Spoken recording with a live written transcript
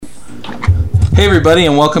Hey everybody,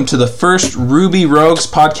 and welcome to the first Ruby Rogues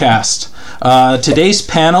podcast. Today's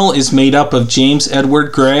panel is made up of James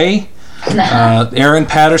Edward Gray, Aaron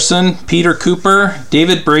Patterson, Peter Cooper,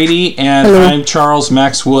 David Brady, and I'm Charles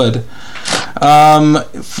Max Wood.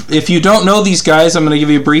 If you don't know these guys, I'm going to give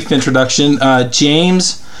you a brief introduction.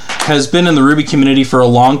 James has been in the Ruby community for a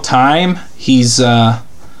long time. He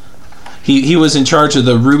was in charge of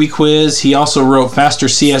the Ruby quiz. He also wrote Faster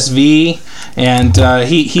CSV, and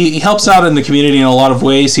he helps out in the community in a lot of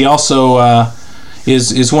ways. He also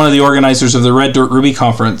is one of the organizers of the Red Dirt Ruby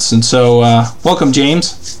Conference. And so, welcome,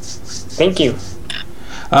 James. Thank you.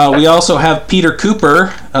 We also have Peter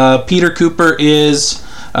Cooper. Peter Cooper is...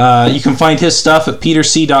 you can find his stuff at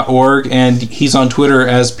peterc.org, and he's on Twitter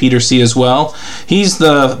as peterc as well. He's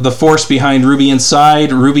the force behind Ruby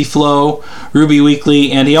Inside, Ruby Flow, Ruby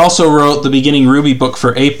Weekly, and he also wrote the beginning Ruby book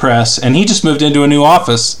for A-Press, and he just moved into a new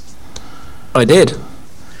office. I did.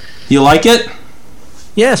 You like it?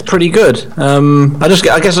 Yeah, it's pretty good. I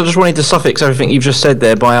guess I just wanted to suffix everything you've just said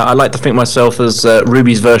there by I like to think myself as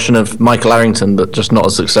Ruby's version of Michael Arrington, but just not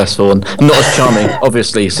as successful and not as charming,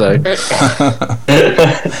 obviously. So,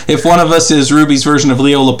 if one of us is Ruby's version of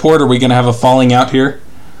Leo Laporte, are we going to have a falling out here?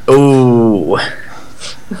 Oh,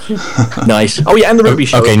 nice. Oh yeah, and the Ruby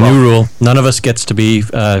show. Okay, new rule: none of us gets to be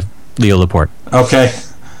Leo Laporte. Okay.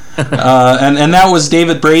 And that was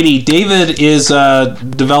David Brady. David is a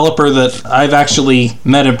developer that I've actually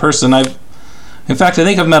met in person. In fact, I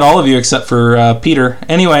think I've met all of you except for Peter.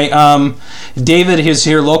 Anyway, David is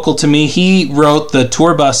here local to me. He wrote the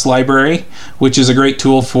Tourbus library, which is a great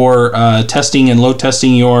tool for testing and load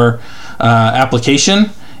testing your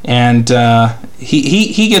application. And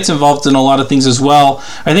he gets involved in a lot of things as well.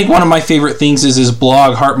 I think one of my favorite things is his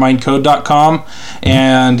blog, heartmindcode.com,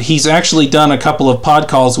 and he's actually done a couple of pod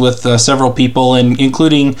calls with several people, and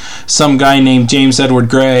including some guy named James Edward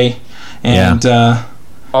Gray. And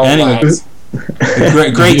anyway,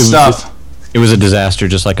 great stuff. It was a disaster,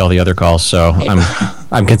 just like all the other calls. So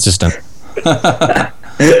I'm consistent.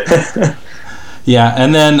 Yeah,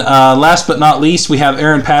 and then last but not least, we have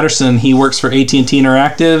Aaron Patterson. He works for AT&T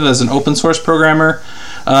Interactive as an open source programmer.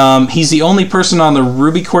 He's the only person on the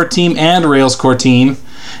Ruby core team and Rails core team,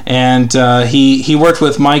 and he worked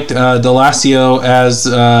with Mike Delasio as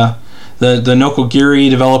the Nokogiri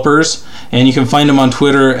developers, and you can find him on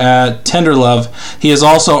Twitter at Tenderlove. He is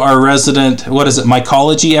also our resident,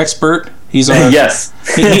 mycology expert. He's our, yes.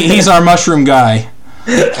 He's our mushroom guy.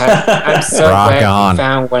 I'm so glad you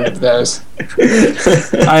found one of those.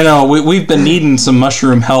 I know. We've been needing some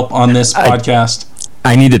mushroom help on this podcast.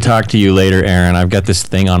 I need to talk to you later, Aaron. I've got this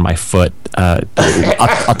thing on my foot.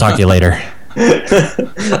 I'll talk to you later.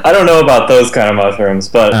 I don't know about those kind of mushrooms,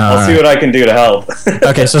 but I'll see what I can do to help.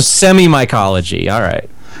 Okay, so semi-mycology. All right.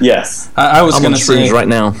 Yes. I was going to say right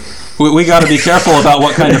now. We got to be careful about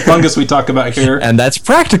what kind of fungus we talk about here. And that's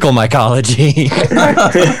practical mycology.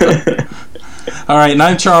 All right, and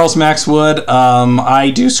I'm Charles Max Wood.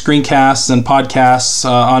 I do screencasts and podcasts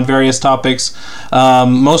on various topics,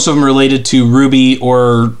 most of them related to Ruby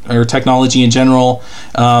or technology in general.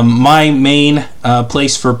 My main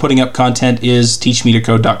place for putting up content is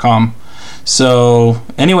teachmetacode.com. So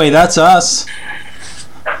anyway, that's us.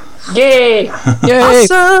 Yay! Yay!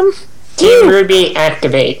 Awesome! Team Ruby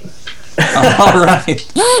activate. All right.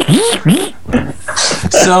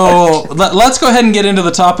 So let's go ahead and get into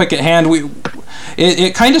the topic at hand.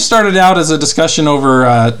 It kind of started out as a discussion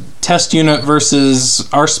over test unit versus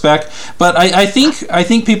RSpec, but I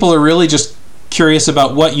think people are really just curious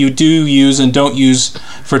about what you do use and don't use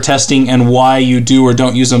for testing and why you do or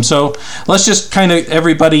don't use them. So let's just kind of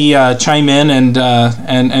everybody chime in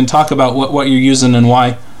and talk about what you're using and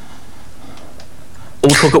why. All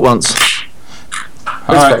talk at once.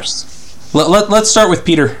 All right. First? Let's start with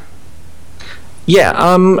Peter. Yeah,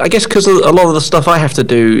 I guess because a lot of the stuff I have to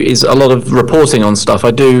do is a lot of reporting on stuff.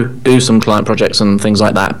 I do some client projects and things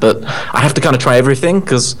like that, but I have to kind of try everything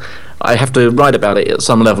because I have to write about it at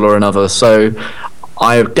some level or another. So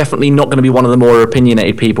I'm definitely not going to be one of the more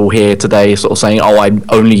opinionated people here today, sort of saying, "Oh, I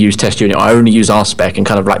only use test unit, I only use RSpec," and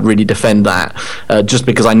kind of like really defend that, just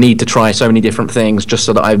because I need to try so many different things, just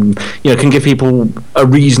so that I, can give people a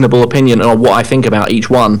reasonable opinion on what I think about each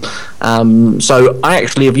one. So I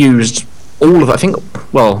actually have used all of, out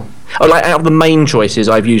of the main choices,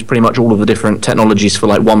 I've used pretty much all of the different technologies for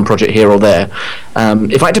like one project here or there.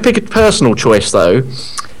 If I had to pick a personal choice, though,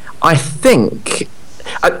 I think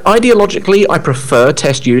Ideologically, I prefer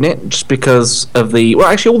test unit just because of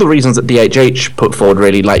all the reasons that DHH put forward,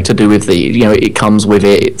 really, like to do with it comes with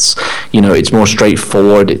it. It's it's more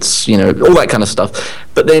straightforward. It's all that kind of stuff.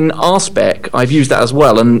 But then RSpec, I've used that as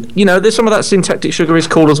well, and there's some of that syntactic sugar is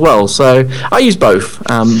cool as well. So I use both,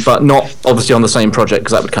 but not obviously on the same project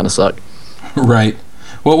because that would kind of suck. Right.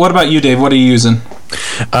 Well, what about you, Dave? What are you using?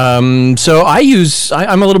 So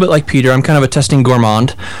I'm a little bit like Peter. I'm kind of a testing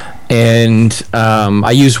gourmand. And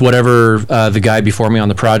I use whatever the guy before me on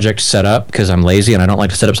the project set up because I'm lazy and I don't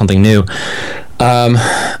like to set up something new. I'm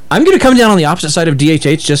going to come down on the opposite side of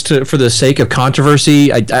DHH just for the sake of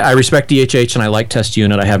controversy. I respect DHH and I like Test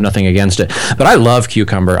Unit. I have nothing against it. But I love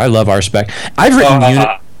Cucumber. I love RSpec. I've written unit...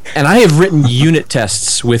 And I have written unit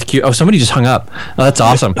tests with somebody just hung up. Oh, that's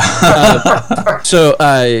awesome.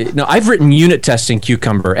 No, I've written unit tests in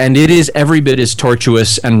Cucumber, and it is every bit as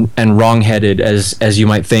tortuous and wrong-headed as you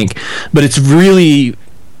might think. But it's really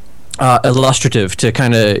illustrative to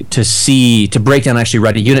to break down, actually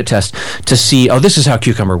write a unit test to see, this is how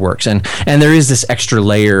Cucumber works, and there is this extra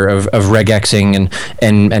layer of regexing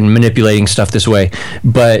and manipulating stuff this way,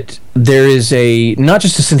 but there is not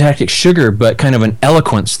just a syntactic sugar, but kind of an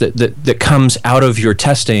eloquence that comes out of your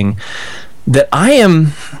testing that I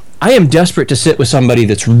am desperate to sit with somebody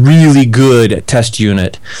that's really good at test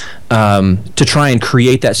unit to try and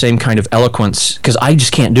create that same kind of eloquence, because I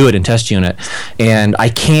just can't do it in test unit, and I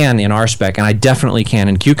can in RSpec, and I definitely can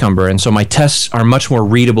in Cucumber, and so my tests are much more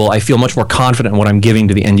readable. I feel much more confident in what I'm giving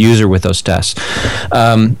to the end user with those tests.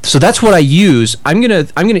 So that's what I use. I'm gonna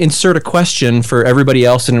insert a question for everybody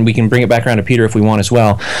else, and we can bring it back around to Peter if we want as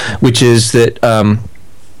well, which is that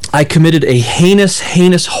I committed a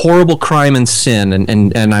heinous, horrible crime and sin,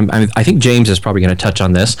 and I think James is probably going to touch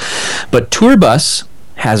on this, but Tourbus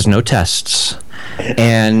has no tests,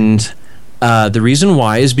 and the reason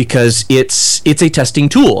why is because it's a testing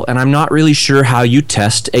tool, and I'm not really sure how you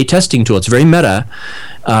test a testing tool. It's very meta.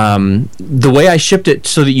 The way I shipped it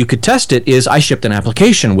so that you could test it is I shipped an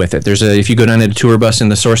application with it. If you go down into Tourbus in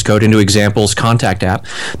the source code into examples contact app,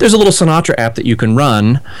 there's a little Sinatra app that you can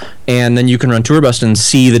run, and then you can run Tourbus and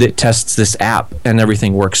see that it tests this app and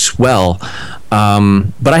everything works well.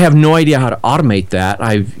 But I have no idea how to automate that.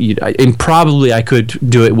 And probably I could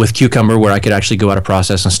do it with Cucumber, where I could actually go out of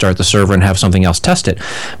process and start the server and have something else test it.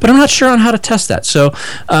 But I'm not sure on how to test that. So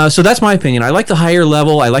that's my opinion. I like the higher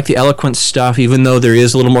level. I like the eloquent stuff, even though there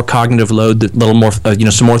is a little more cognitive load, a little more,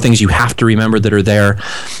 some more things you have to remember that are there.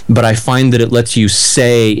 But I find that it lets you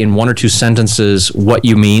say in one or two sentences what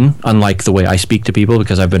you mean, unlike the way I speak to people,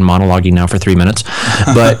 because I've been monologuing now for 3 minutes.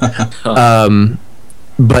 But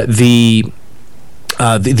the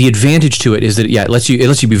advantage to it is that it lets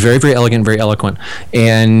you be very, very elegant, very eloquent,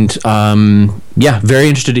 and very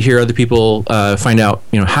interested to hear other people find out.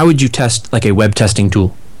 How would you test like a web testing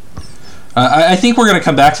tool? I think we're going to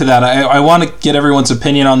come back to that. I want to get everyone's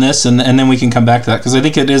opinion on this, and then we can come back to that, because I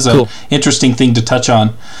think it is an interesting thing to touch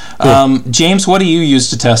on. Cool. James, what do you use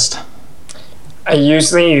to test? I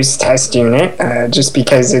usually use Test Unit just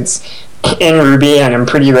because it's in Ruby and I'm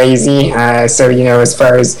pretty lazy. So, as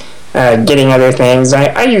far as getting other things,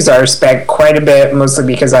 I use RSpec quite a bit, mostly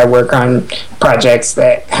because I work on projects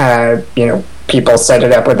that have, people set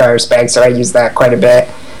it up with RSpec, so I use that quite a bit.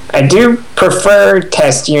 I do prefer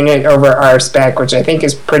Test Unit over RSpec, which I think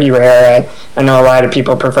is pretty rare. I know a lot of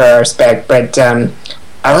people prefer RSpec, but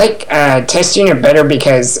I like Test Unit better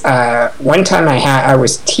because one time I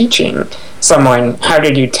was teaching someone how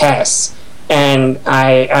to do tests, and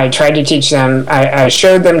I tried to teach them. I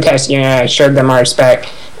showed them Test Unit, I showed them RSpec,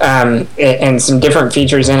 and some different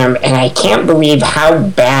features in them, and I can't believe how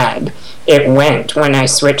bad it went when I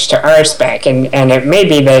switched to RSpec, and it may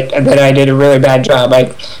be that I did a really bad job.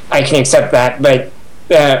 I can accept that, but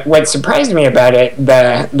what surprised me about it,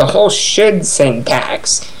 the whole should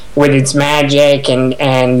syntax with its magic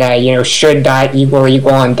and should dot equal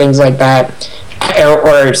and things like that,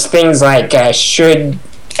 or things like should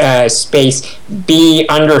space b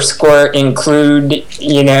underscore include,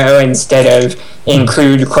 instead of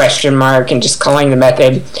include question mark, and just calling the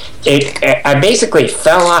method. I basically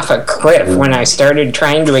fell off a cliff when I started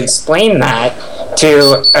trying to explain that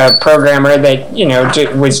to a programmer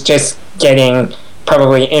that was just getting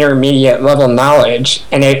probably intermediate level knowledge,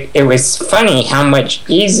 and it was funny how much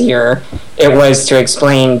easier it was to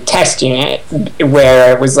explain Test Unit,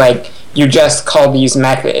 where it was like, you just call these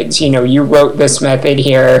methods. You wrote this method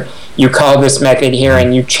here, you call this method here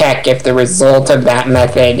and you check if the result of that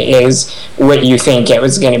method is what you think it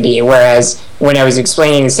was going to be. Whereas when I was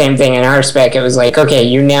explaining the same thing in RSpec, it was like, okay,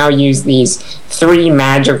 you now use these 3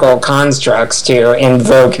 magical constructs to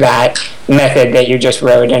invoke that method that you just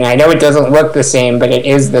wrote. And I know it doesn't look the same, but it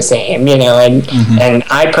is the same, and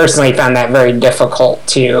I personally found that very difficult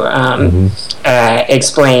to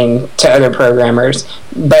explain to other programmers.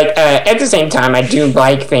 But at the same time, I do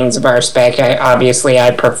like things of RSpec.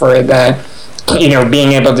 I prefer the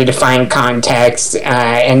being able to define context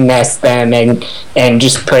and nest them and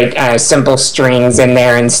just put simple strings in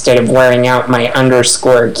there instead of wearing out my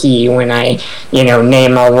underscore key when I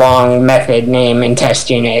name a long method name in test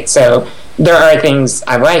unit. So there are things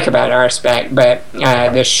I like about RSpec, but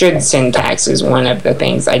the should syntax is one of the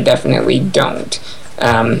things I definitely don't.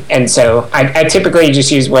 And so I typically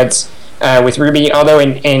just use what's with Ruby, although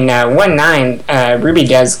in 1.9 Ruby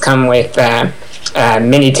does come with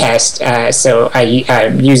Minitest, so I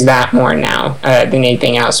use that more now than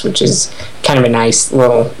anything else, which is kind of a nice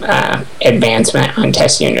little advancement on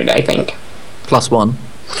test unit, I think. +1.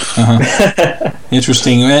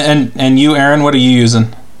 Interesting. And you, Aaron, what are you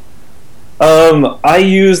using? I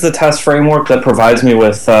use the test framework that provides me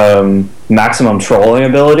with maximum trolling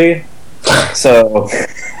ability. So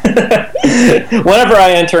whenever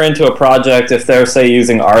I enter into a project, if they're, say,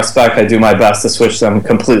 using RSpec, I do my best to switch them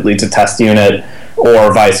completely to test unit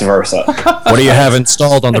or vice versa. What do you have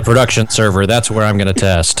installed on the production server? That's where I'm going to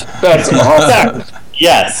test. That's awesome.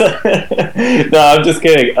 Yes. No, I'm just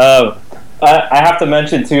kidding. I have to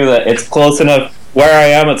mention, too, that it's close enough. Where I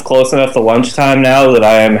am, it's close enough to lunchtime now that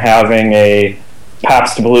I am having a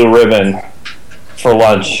Pabst Blue Ribbon for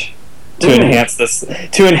lunch to enhance this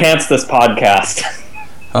podcast.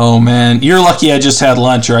 Oh man, you're lucky I just had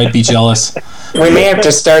lunch, or I'd be jealous. We may have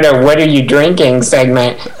to start a "What are you drinking?"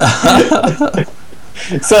 segment.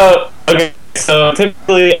 So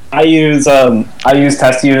typically I use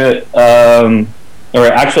test unit, or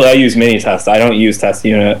actually I use Minitest. I don't use test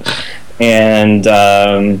unit, and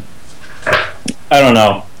I don't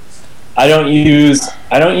know. I don't use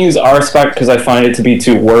RSpec because I find it to be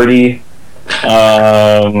too wordy,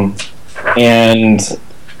 and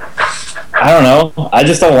I don't know. I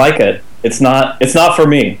just don't like it. It's not for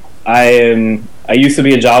me. I used to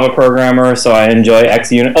be a Java programmer, so I enjoy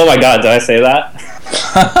XUnit. Oh my God, did I say that?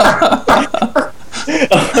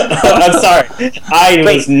 I'm sorry.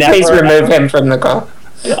 Please remove him from the call.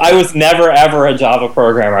 I was never ever a Java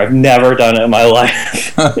programmer. I've never done it in my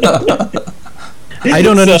life. I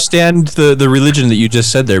don't understand the religion that you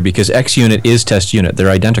just said there, because XUnit is test unit. They're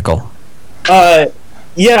identical.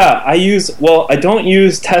 Yeah, I don't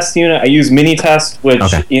use test unit. I use Minitest, which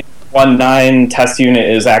in 1.9 test unit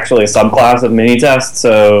is actually a subclass of Minitest,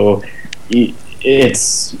 so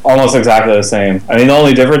it's almost exactly the same. I mean, the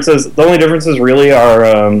only differences really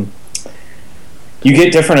are you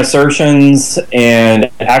get different assertions,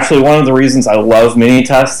 and actually one of the reasons I love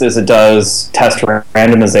Minitest is it does test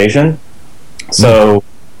randomization. So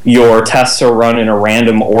your tests are run in a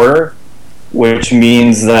random order, which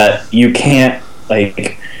means that you can't,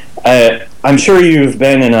 like, I'm sure you've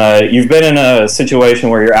been in a situation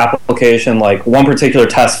where your application, like, one particular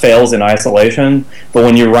test fails in isolation, but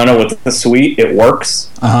when you run it with the suite, it works.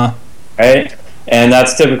 Right? And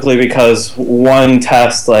that's typically because one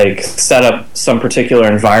test, like, set up some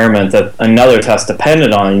particular environment that another test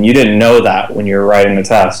depended on, and you didn't know that when you were writing the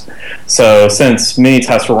test. So since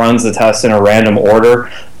Minitest runs the test in a random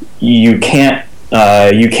order, you can't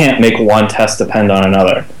make one test depend on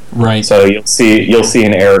another. Right. So you'll see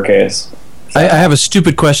an error case. I have a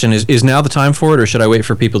stupid question. Is now the time for it, or should I wait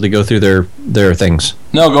for people to go through their things?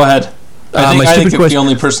 No, go ahead. I think you're the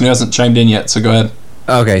only person who hasn't chimed in yet, so go ahead.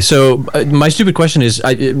 Okay, so my stupid question is,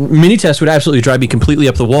 Minitest would absolutely drive me completely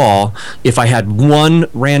up the wall if I had one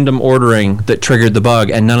random ordering that triggered the bug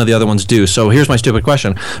and none of the other ones do. So here's my stupid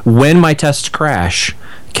question. When my tests crash,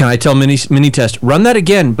 can I tell Minitest, run that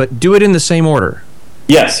again, but do it in the same order?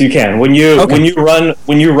 Yes, you can. When you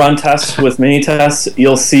run tests with Minitest,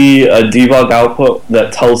 you'll see a debug output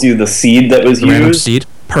that tells you the seed that was used. Random seed?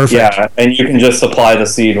 Perfect. Yeah, and you can just apply the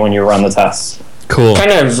seed when you run the tests. Cool.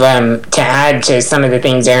 Kind of to add to some of the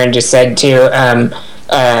things Aaron just said too,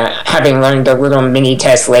 having learned a little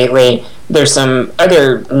Minitest lately, there's some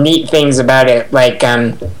other neat things about it. Like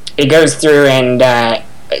it goes through and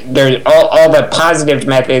there's all the positive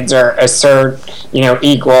methods are assert,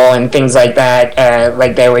 equal and things like that,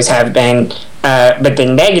 like they always have been. But the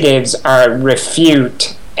negatives are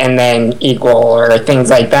refute and then equal or things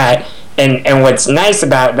like that. And what's nice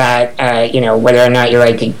about that, whether or not you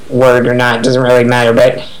like the word or not doesn't really matter,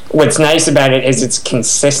 but what's nice about it is it's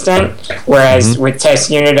consistent, whereas with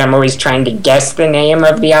test unit I'm always trying to guess the name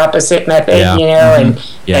of the opposite method, and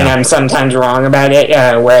I'm sometimes wrong about it,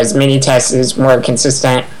 whereas Minitest is more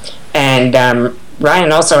consistent. And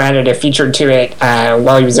Ryan also added a feature to it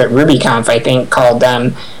while he was at RubyConf, I think, called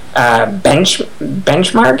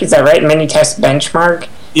benchmark. Is that right? Minitest benchmark?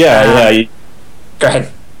 Yeah. Go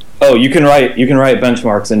ahead. Oh, you can write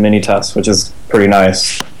benchmarks in Minitest, which is pretty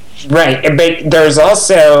nice. Right, but there's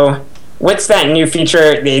also, what's that new feature?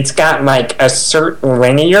 It's got like assert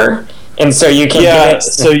linear, and so you can get it.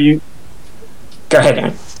 So you go ahead,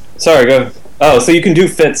 Aaron. Sorry, go. Oh, so you can do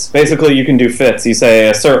fits. Basically, you can do fits. You say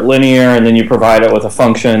assert linear, and then you provide it with a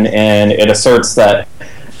function, and it asserts that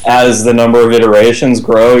as the number of iterations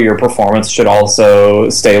grow, your performance should also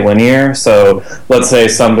stay linear. So let's say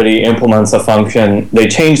somebody implements a function, they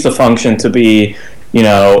change the function to be,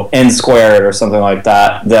 n squared or something like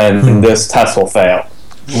that, then this test will fail.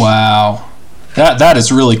 Wow. That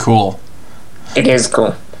is really cool. It is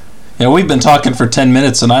cool. Yeah, we've been talking for 10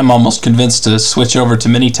 minutes, and I'm almost convinced to switch over to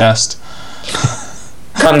Minitest.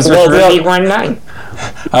 Comes with Ruby 1.9.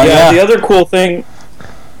 The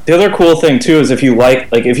other cool thing too is if you like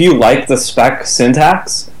the spec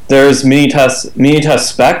syntax, there's Minitest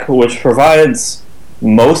spec, which provides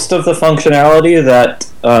most of the functionality that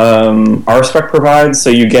RSpec provides. So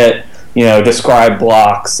you get describe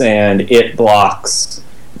blocks and it blocks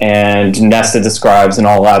and nested describes and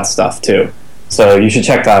all that stuff too. So you should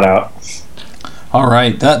check that out. All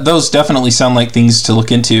right, those definitely sound like things to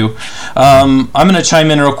look into. I'm going to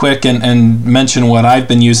chime in real quick and mention what I've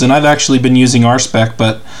been using. I've actually been using RSpec,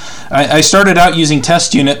 but I started out using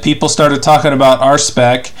Test Unit. People started talking about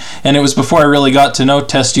RSpec, and it was before I really got to know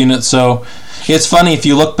Test Unit. So it's funny, if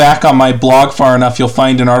you look back on my blog far enough, you'll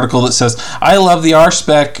find an article that says, I love the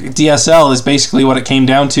RSpec DSL is basically what it came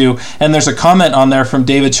down to. And there's a comment on there from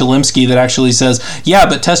David Chelimsky that actually says, yeah,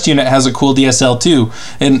 but Test Unit has a cool DSL too.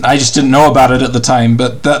 And I just didn't know about it at the time,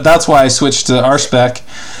 but that's why I switched to RSpec.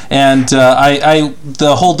 And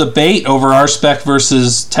the whole debate over RSpec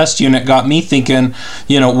versus Test Unit got me thinking,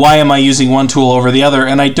 why am I using one tool over the other?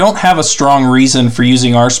 And I don't have a strong reason for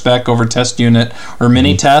using RSpec over Test Unit or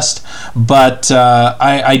Minitest, but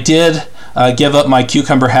I did give up my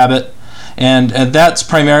Cucumber habit, and that's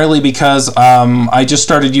primarily because I just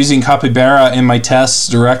started using Capybara in my tests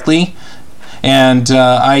directly, and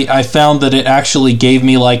I found that it actually gave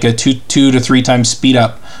me like a 2 to 3 times speed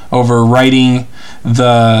up over writing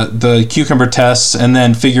the Cucumber tests and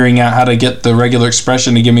then figuring out how to get the regular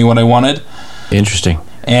expression to give me what I wanted. Interesting.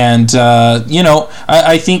 And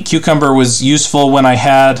I think Cucumber was useful when I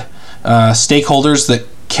had stakeholders that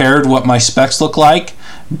cared what my specs look like,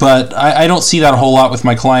 but I don't see that a whole lot with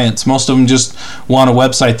my clients. Most of them just want a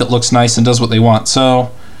website that looks nice and does what they want.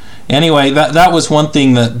 So anyway, that was one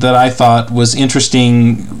thing that I thought was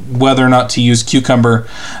interesting, whether or not to use Cucumber.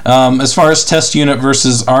 As far as Test Unit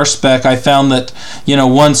versus RSpec, I found that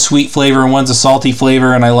one's sweet flavor and one's a salty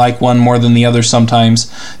flavor, and I like one more than the other sometimes.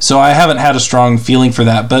 So I haven't had a strong feeling for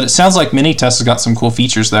that, but it sounds like Minitest has got some cool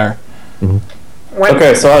features there. Mm-hmm.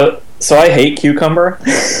 Okay, so I hate Cucumber.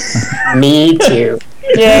 Me too.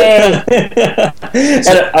 Yay! And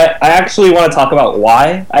I actually want to talk about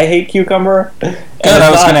why I hate Cucumber. Good, I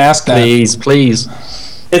was going to ask that. Please.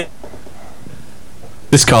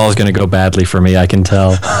 This call is going to go badly for me, I can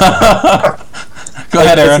tell. Go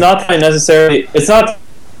ahead, Aaron. It's not that I necessarily... It's not...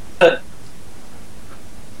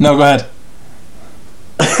 No, go ahead.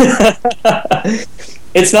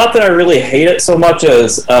 It's not that I really hate it so much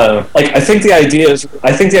as I think the idea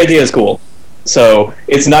is cool. So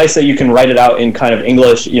it's nice that you can write it out in kind of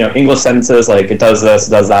English, English sentences, like it does this,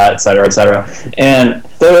 it does that, et cetera, et cetera. And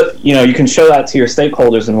you can show that to your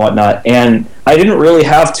stakeholders and whatnot. And I didn't really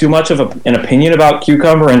have too much of an opinion about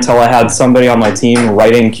Cucumber until I had somebody on my team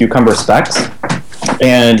writing Cucumber specs,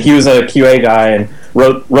 and he was a QA guy and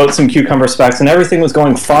wrote some Cucumber specs, and everything was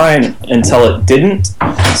going fine until it didn't.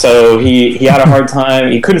 So he had a hard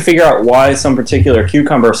time. He couldn't figure out why some particular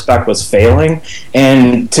Cucumber spec was failing,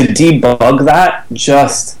 and to debug that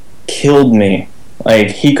just killed me.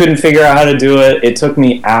 Like, he couldn't figure out how to do it. It took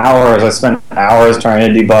me hours. I spent hours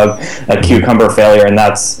trying to debug a Cucumber failure, and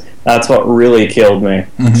that's what really killed me.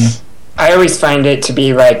 Mm-hmm. I always find it to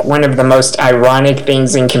be like one of the most ironic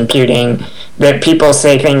things in computing that people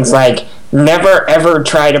say things like, never ever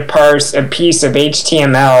try to parse a piece of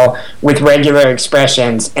HTML with regular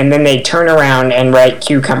expressions, and then they turn around and write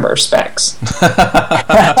Cucumber specs.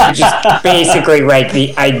 Which is basically like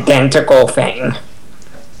the identical thing.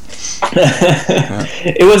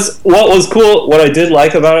 It was what was cool. What I did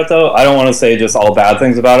like about it, though, I don't want to say just all bad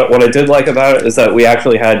things about it. What I did like about it is that we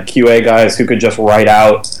actually had QA guys who could just write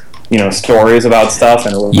out, stories about stuff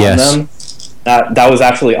and run them. That was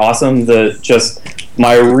actually awesome.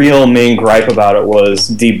 My real main gripe about it was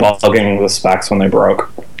debugging the specs when they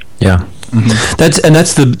broke. Yeah. Mm-hmm.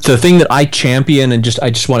 That's the thing that I champion, and I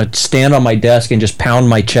just want to stand on my desk and just pound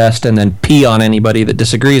my chest and then pee on anybody that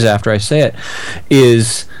disagrees after I say it,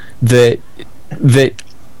 is that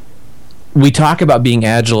we talk about being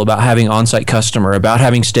agile, about having on-site customer, about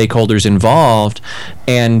having stakeholders involved,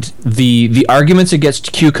 and the arguments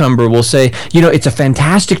against Cucumber will say, it's a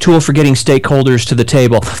fantastic tool for getting stakeholders to the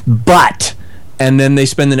table, but, and then they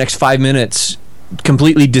spend the next 5 minutes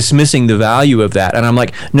completely dismissing the value of that. And I'm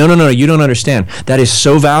like, no, you don't understand. That is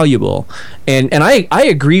so valuable. And I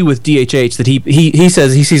agree with DHH that he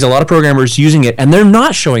says he sees a lot of programmers using it and they're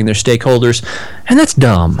not showing their stakeholders, and that's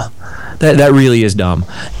dumb. That really is dumb.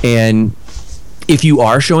 And if you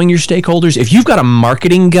are showing your stakeholders, if you've got a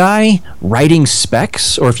marketing guy writing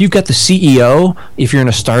specs, or if you've got the CEO, if you're in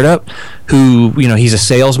a startup who, he's a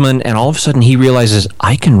salesman and all of a sudden he realizes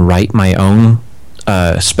I can write my own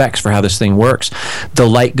specs for how this thing works, the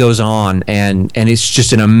light goes on, and it's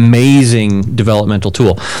just an amazing developmental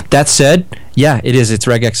tool. That said, yeah, it is. It's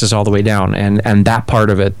regexes all the way down, and that part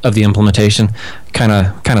of it, of the implementation, kind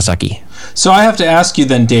of sucky. So I have to ask you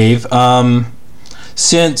then, Dave.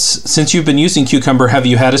 Since you've been using Cucumber, have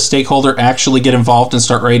you had a stakeholder actually get involved and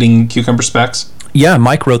start writing Cucumber specs? Yeah,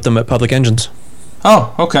 Mike wrote them at Public Engines.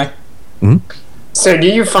 Oh, okay. Mm-hmm. So do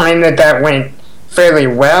you find that went fairly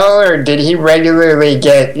well, or did he regularly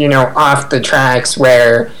get off the tracks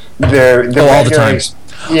where the all the time?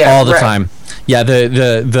 Yeah, all the time. Yeah,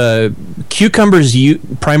 the Cucumber's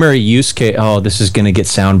primary use case. Oh, this is going to get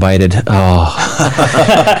soundbited. Oh,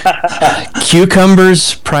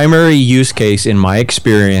 Cucumber's primary use case, in my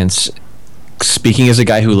experience, speaking as a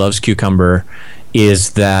guy who loves Cucumber,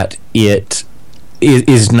 is that it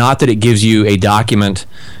is not that it gives you a document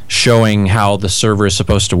showing how the server is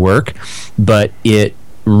supposed to work, but it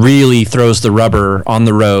really throws the rubber on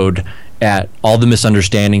the road at all the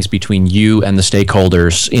misunderstandings between you and the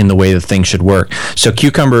stakeholders in the way that things should work. So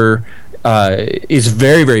Cucumber is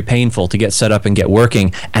very, very painful to get set up and get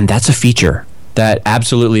working, and that's a feature. That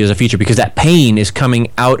absolutely is a feature, because that pain is coming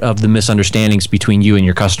out of the misunderstandings between you and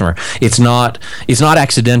your customer. It's not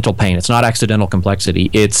accidental pain. It's not accidental complexity.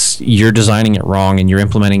 It's you're designing it wrong and you're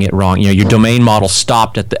implementing it wrong. Your domain model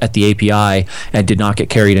stopped at the API and did not get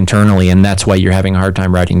carried internally, and that's why you're having a hard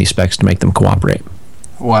time writing these specs to make them cooperate.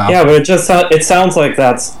 Wow. Yeah, but it sounds like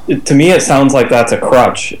to me it sounds like that's a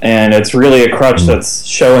crutch, and it's really a crutch that's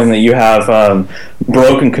showing that you have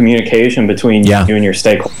broken communication between you and your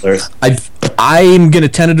stakeholders. I'm going to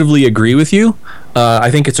tentatively agree with you.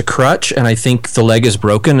 I think it's a crutch, and I think the leg is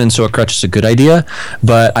broken, and so a crutch is a good idea.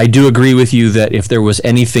 But I do agree with you that if there was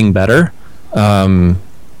anything better, the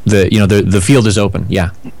field is open.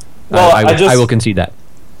 Yeah, well, I will concede that.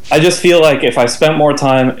 I just feel like if I spent more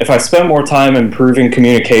time improving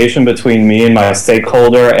communication between me and my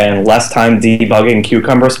stakeholder and less time debugging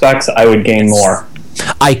Cucumber specs, I would gain more.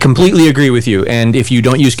 I completely agree with you, and if you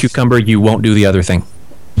don't use Cucumber, you won't do the other thing.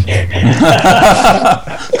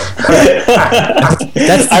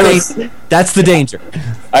 That's the danger.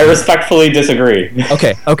 I respectfully disagree.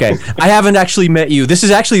 Okay. I haven't actually met you. This is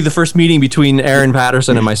actually the first meeting between Aaron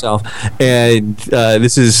Patterson and myself, and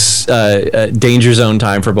this is danger zone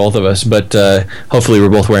time for both of us. But hopefully, we're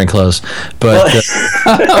both wearing clothes. But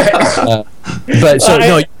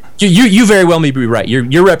no. You very well may be right.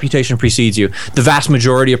 Your reputation precedes you. The vast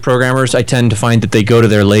majority of programmers, I tend to find that they go to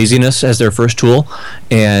their laziness as their first tool,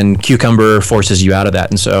 and Cucumber forces you out of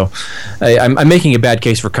that. And so I'm making a bad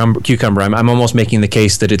case for Cucumber. I'm almost making the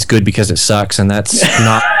case that it's good because it sucks, and that's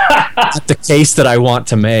not the case that I want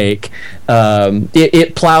to make.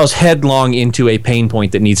 It plows headlong into a pain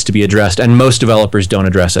point that needs to be addressed, and most developers don't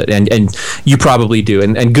address it, and you probably do,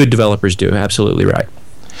 and good developers do. Absolutely right.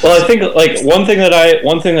 Well, I think one thing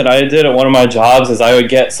that I did at one of my jobs is the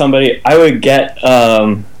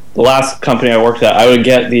last company I worked at, I would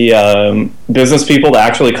get the business people to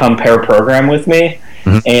actually come pair program with me,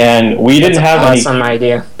 and we didn't have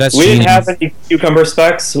idea. Didn't have any Cucumber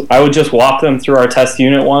specs. I would just walk them through our test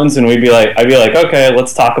unit ones, and I'd be like, okay,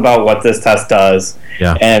 let's talk about what this test does.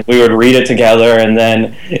 Yeah. And we would read it together, and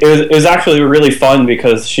then it was actually really fun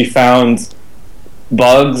because she found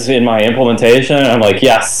bugs in my implementation, and I'm like,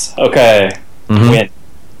 yes, okay, win.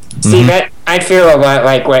 See, I feel a lot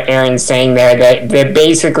like what Aaron's saying there, that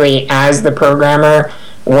basically, as the programmer,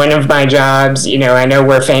 one of my jobs, I know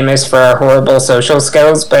we're famous for our horrible social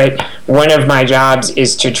skills, but one of my jobs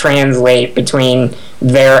is to translate between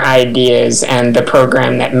their ideas and the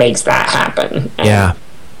program that makes that happen. And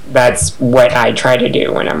that's what I try to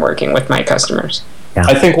do when I'm working with my customers. Yeah.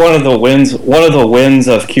 I think one of the wins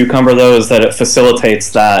of Cucumber though is that it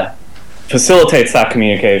facilitates that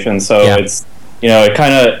communication. So it's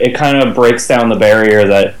it kind of breaks down the barrier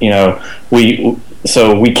that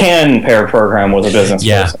we can pair program with a business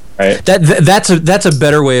person, right? That's a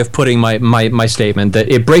better way of putting my statement, that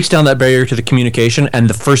it breaks down that barrier to the communication, and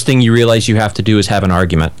the first thing you realize you have to do is have an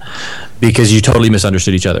argument because you totally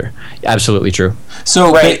misunderstood each other. Absolutely true.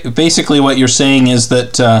 So basically what you're saying is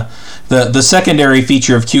that the secondary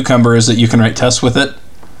feature of Cucumber is that you can write tests with it?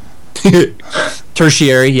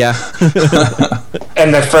 Tertiary, yeah.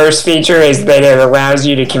 And the first feature is that it allows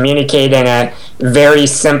you to communicate in a very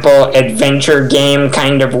simple adventure game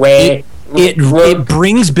kind of way. It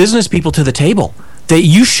brings business people to the table.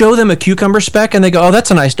 You show them a Cucumber spec and they go, oh,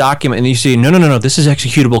 that's a nice document. And you see, no, this is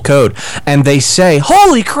executable code. And they say,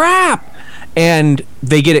 holy crap! And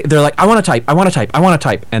they get it. They're like, I want to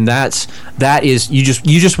type. And that is you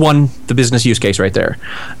just won the business use case right there.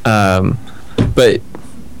 But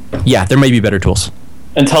yeah, there may be better tools.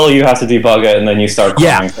 Until you have to debug it, and then you start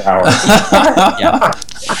crying for hours.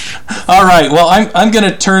 All right. Well, I'm going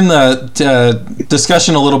to turn the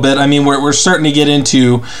discussion a little bit. I mean, we're starting to get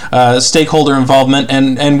into stakeholder involvement,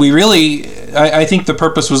 and we really, I think the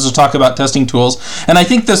purpose was to talk about testing tools, and I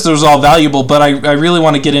think this was all valuable. But I really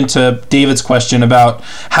want to get into David's question about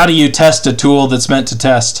how do you test a tool that's meant to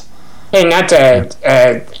test. Hey, not to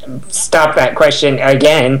stop that question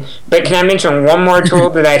again, but can I mention one more tool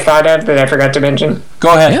that I thought of that I forgot to mention?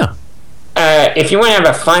 Go ahead. Yeah. If you want to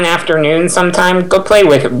have a fun afternoon sometime, go play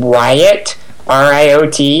with Riot,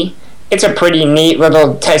 RIOT. It's a pretty neat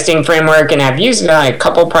little testing framework, and I've used it on a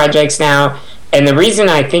couple projects now. And the reason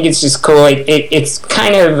I think it's just cool, it's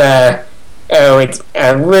kind of, it's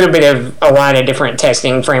a little bit of a lot of different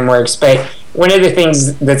testing frameworks, but one of the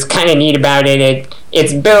things that's kind of neat about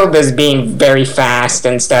it's billed as being very fast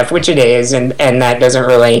and stuff, which it is, and that doesn't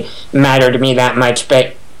really matter to me that much,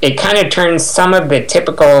 but it kind of turns some of the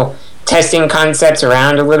typical testing concepts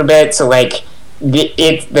around a little bit. So like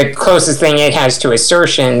the closest thing it has to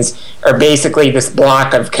assertions are basically this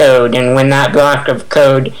block of code, and when that block of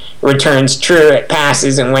code returns true, it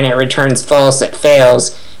passes, and when it returns false, it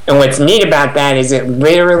fails. And what's neat about that is it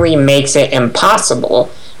literally makes it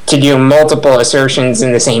impossible to do multiple assertions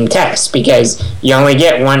in the same test, because you only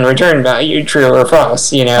get one return value, true or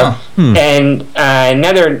false, And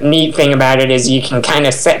another neat thing about it is you can kind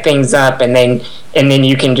of set things up, and then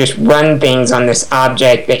you can just run things on this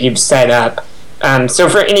object that you've set up. So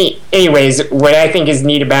anyways, what I think is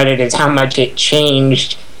neat about it is how much it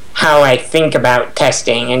changed how I think about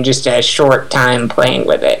testing in just a short time playing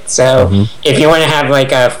with it. So if you want to have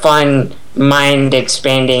like a fun,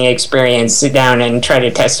 mind-expanding experience, sit down and try to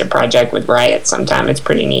test a project with Riot sometime. It's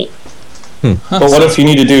pretty neat. But what if you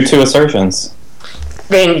need to do 2 assertions?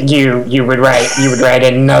 Then you would write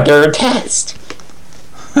another test.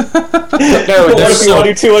 No, what if you want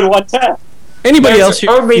to do 2 in one test? Anybody else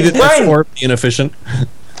here? Only That's more inefficient.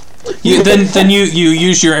 Then you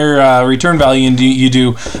use your return value and you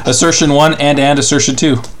do assertion 1 and assertion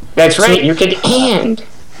 2. That's right. You could and.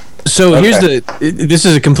 So this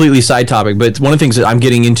is a completely side topic, but one of the things that I'm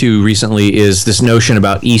getting into recently is this notion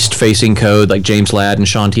about east-facing code, like James Ladd and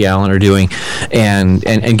Sean T. Allen are doing, and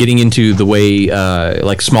getting into the way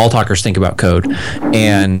like small talkers think about code.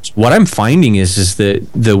 And what I'm finding is that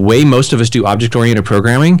the way most of us do object-oriented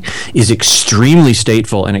programming is extremely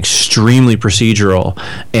stateful and extremely procedural.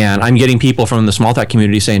 And I'm getting people from the Smalltalk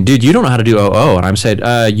community saying, "Dude, you don't know how to do OO," and I'm saying,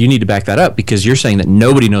 "You need to back that up, because you're saying that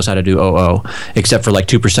nobody knows how to do OO except for like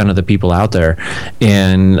 2% of the people out there."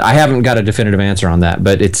 And I haven't got a definitive answer on that,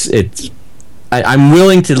 but I'm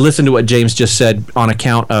willing to listen to what James just said on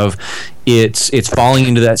account of it's falling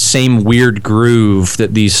into that same weird groove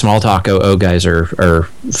that these Smalltalk OO guys are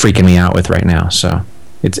freaking me out with right now. So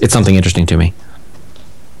it's something interesting to me.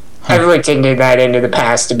 I've looked into that into the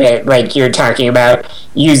past a bit, like you're talking about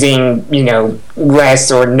using,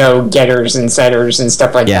 less or no getters and setters and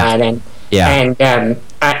stuff like that, and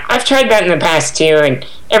I've tried that in the past too, and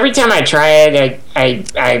every time I try it,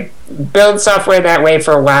 I build software that way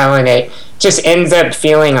for a while, and it just ends up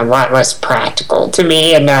feeling a lot less practical to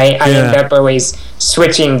me, and I end up always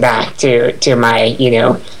switching back to my,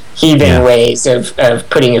 heathen ways of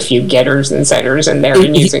putting a few getters and setters in there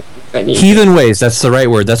and using heathen ways. That's the right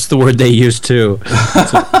word. That's the word they use too.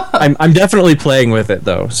 So I'm definitely playing with it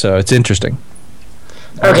though, so it's interesting.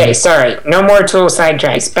 Okay, sorry. No more tool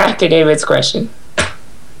sidetracks. Back to David's question.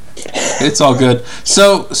 It's all good.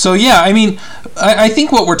 So yeah, I mean, I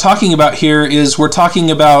think what we're talking about here is we're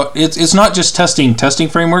talking about it's not just testing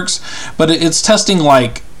frameworks, but it's testing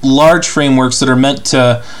like large frameworks that are meant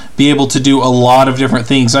to be able to do a lot of different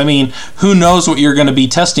things. I mean, who knows what you're going to be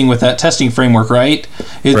testing with that testing framework, right?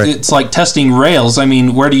 It's like testing Rails. I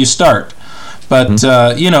mean, where do you start? But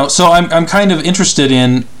so I'm kind of interested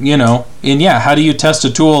in how do you test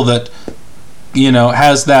a tool that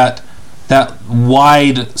has that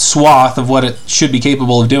wide swath of what it should be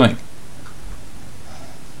capable of doing.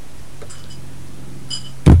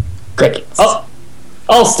 Great.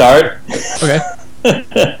 I'll start. Okay.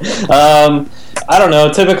 I don't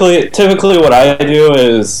know. Typically, what I do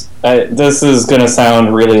is this is going to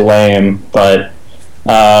sound really lame, but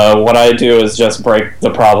what I do is just break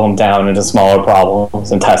the problem down into smaller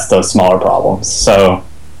problems and test those smaller problems. So,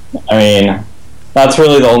 I mean, that's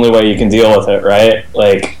really the only way you can deal with it, right?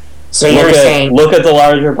 Like, so look at the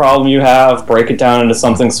larger problem you have, break it down into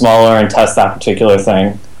something smaller, and test that particular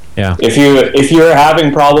thing. Yeah. If you're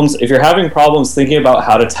having problems thinking about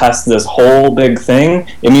how to test this whole big thing,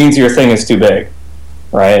 it means your thing is too big,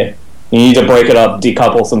 right? You need to break it up,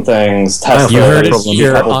 decouple some things, test. You heard it decouple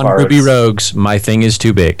here on parts. Ruby Rogues. My thing is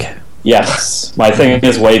too big. Yes, my thing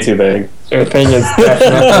is way too big. Your thing is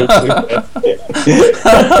definitely too big.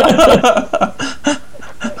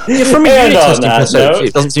 From a And unit on testing that perspective, note-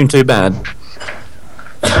 it doesn't seem too bad.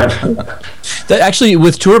 Actually,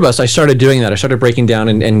 with Tourbus, I started doing that. I started breaking down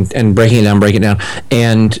and breaking it down.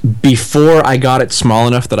 And before I got it small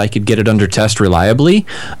enough that I could get it under test reliably,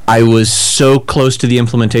 I was so close to the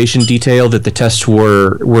implementation detail that the tests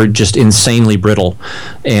were just insanely brittle.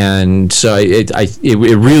 And so it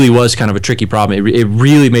really was kind of a tricky problem. It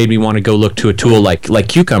really made me want to go look to a tool like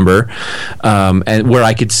Cucumber, and where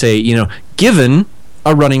I could say, given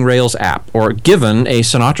a running Rails app or given a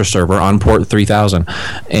Sinatra server on port 3000,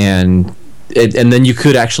 and then you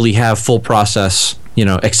could actually have full process,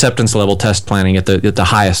 acceptance level test planning at the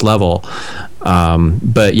highest level.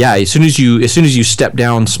 But yeah, as soon as you step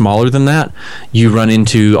down smaller than that, you run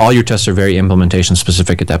into all your tests are very implementation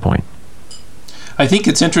specific at that point. I think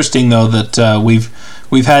it's interesting though that we've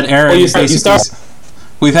had Aaron.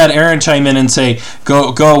 We've had Aaron chime in and say,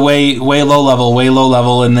 go way low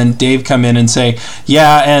level, and then Dave come in and say,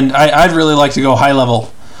 yeah, and I'd really like to go high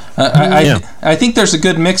level. I think there's a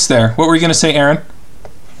good mix there. What were you going to say, Aaron?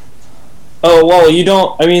 Oh, well,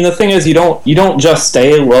 the thing is, you don't just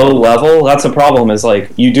stay low level. That's a problem, is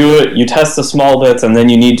like, you do it, you test the small bits, and then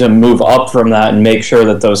you need to move up from that and make sure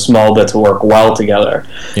that those small bits work well together.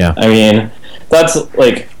 Yeah. I mean, that's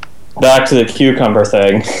like, back to the Cucumber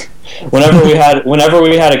thing. Whenever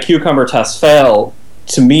we had a Cucumber test fail,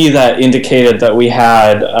 to me that indicated that we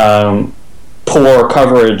had poor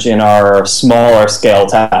coverage in our smaller scale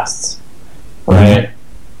tests, right?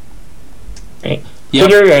 Right. Yep.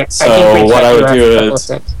 Peter, So what I would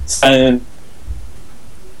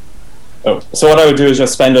do is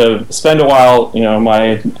just spend a while,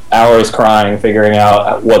 my hours crying, figuring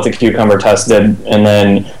out what the Cucumber test did, and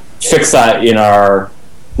then fix that in our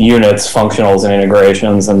units, functionals, and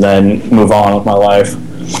integrations, and then move on with my life.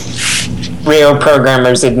 Real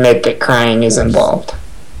programmers admit that crying is involved.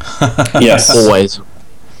 Yes. Always.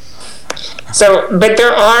 So, but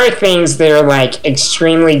there are things that are like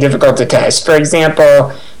extremely difficult to test. For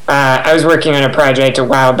example, I was working on a project a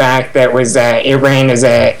while back that was it ran as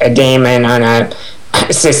a daemon on a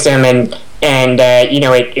system, and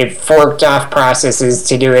it forked off processes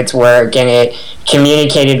to do its work, and it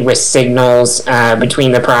communicated with signals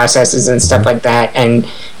between the processes and stuff like that, and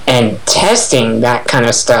testing that kind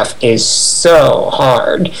of stuff is so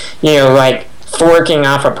hard. Like forking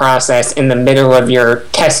off a process in the middle of your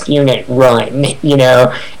test unit run,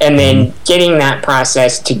 and then getting that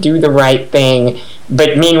process to do the right thing,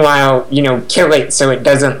 but meanwhile, kill it so it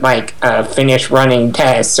doesn't finish running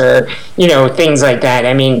tests or, things like that.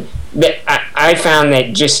 I mean, I found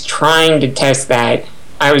that just trying to test that,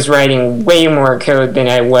 I was writing way more code than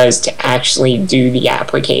I was to actually do the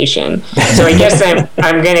application. So I guess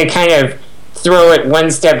I'm going to kind of throw it one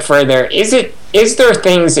step further. Is there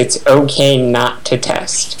things it's okay not to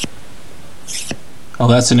test? Oh,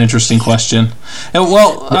 that's an interesting question.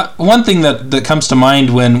 Well, one thing that comes to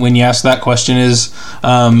mind when you ask that question is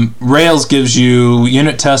Rails gives you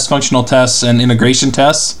unit tests, functional tests, and integration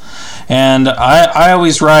tests. And I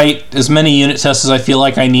always write as many unit tests as I feel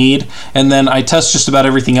like I need, and then I test just about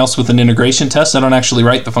everything else with an integration test. I don't actually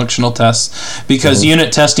write the functional tests, because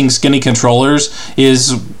unit testing skinny controllers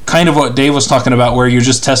is kind of what Dave was talking about, where you're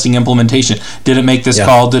just testing implementation. Did it make this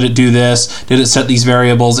call? Did it do this? Did it set these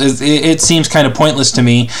variables? It seems kind of pointless to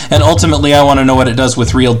me, and ultimately I want to know what it does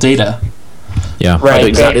with real data. Yeah, I do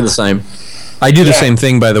exactly the same. I do the same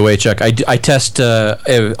thing, by the way, Chuck. I test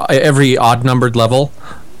every odd numbered level.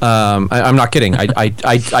 I'm not kidding. I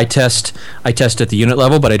test at the unit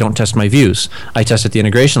level, but I don't test my views. I test at the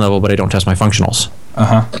integration level, but I don't test my functionals.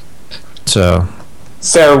 So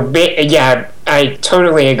yeah, I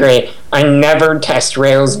totally agree. I never test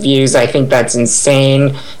Rails views. I think that's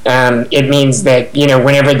insane. It means that,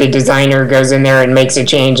 whenever the designer goes in there and makes a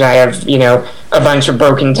change, I have, a bunch of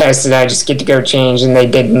broken tests that I just get to go change, and they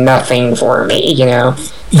did nothing for me, You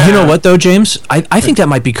know what, though, James? I think that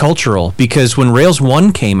might be cultural, because when Rails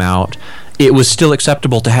 1 came out, it was still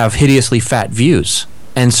acceptable to have hideously fat views.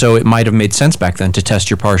 And so it might have made sense back then to test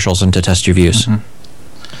your partials and to test your views.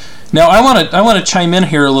 Now, I want to chime in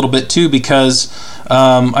here a little bit too, because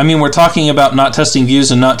we're talking about not testing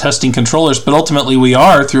views and not testing controllers, but ultimately we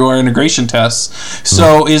are through our integration tests.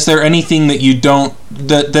 So, is there anything that you don't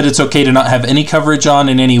that it's okay to not have any coverage on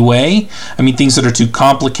in any way? I mean, things that are too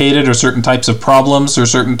complicated, or certain types of problems, or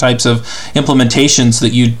certain types of implementations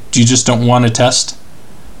that you just don't want to test?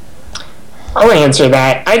 I'll answer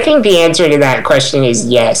that. I think the answer to that question is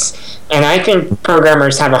yes. And I think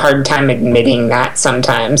programmers have a hard time admitting that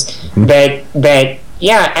sometimes. That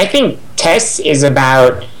I think tests is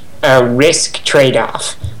about a risk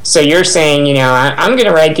trade-off. So you're saying, I'm going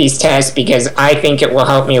to write these tests because I think it will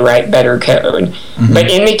help me write better code.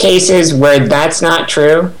 But in the cases where that's not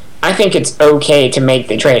true, I think it's okay to make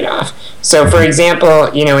the trade-off. So, for example,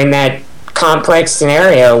 in that complex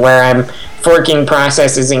scenario where I'm forking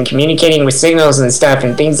processes and communicating with signals and stuff,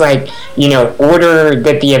 and things like, order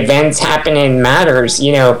that the events happen in matters,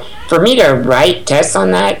 for me to write tests on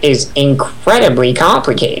that is incredibly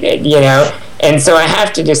complicated, And so I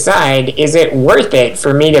have to decide, is it worth it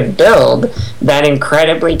for me to build that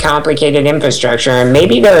incredibly complicated infrastructure? And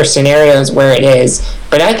maybe there are scenarios where it is,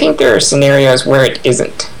 but I think there are scenarios where it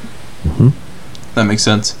isn't. That makes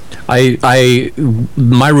sense. My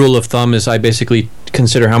rule of thumb is I basically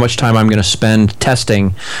consider how much time I'm going to spend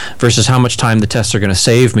testing versus how much time the tests are going to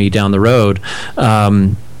save me down the road.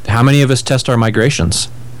 How many of us test our migrations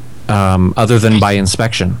other than by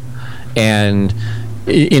inspection? And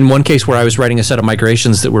in one case where I was writing a set of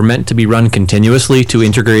migrations that were meant to be run continuously to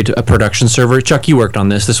integrate a production server, Chuck, you worked on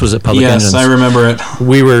this. This was at Public Engines. Yes, I remember it.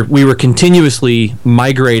 We were continuously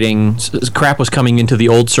migrating. Crap was coming into the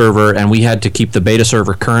old server, and we had to keep the beta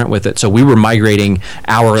server current with it. So we were migrating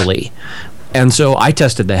hourly. And so I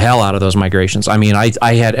tested the hell out of those migrations. I mean,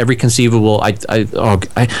 I had every conceivable. I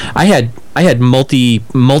had multi 10,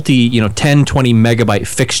 20 megabyte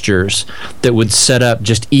fixtures that would set up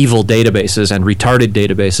just evil databases and retarded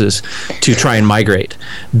databases to try and migrate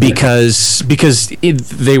because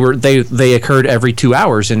they occurred every 2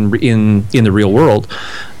 hours in the real world.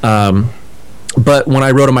 But when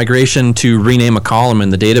I wrote a migration to rename a column in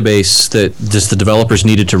the database that just the developers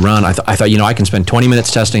needed to run, I thought, I can spend 20 minutes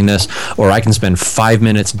testing this, or I can spend 5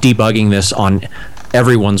 minutes debugging this on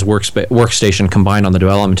everyone's workstation combined on the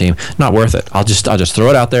development team. Not worth it. I'll just throw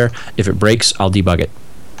it out there. If it breaks, I'll debug it.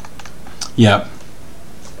 Yeah.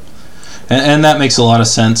 And that makes a lot of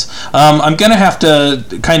sense. I'm going to have to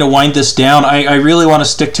kind of wind this down. I really want to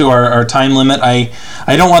stick to our time limit. I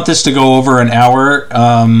don't want this to go over an hour.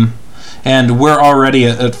 And we're already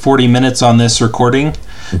at 40 minutes on this recording.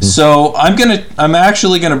 So I'm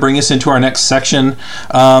actually gonna bring us into our next section,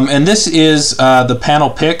 and this is the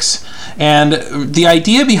panel picks. And the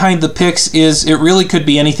idea behind the picks is it really could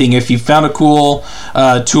be anything. If you found a cool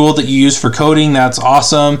tool that you use for coding, that's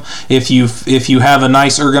awesome. If you have a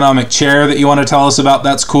nice ergonomic chair that you want to tell us about,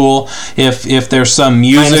 that's cool. If there's some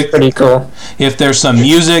music, that's pretty cool. If there's some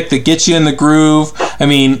music that gets you in the groove, I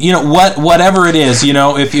mean, whatever it is,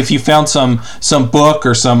 if you found some book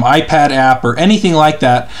or some iPad app or anything like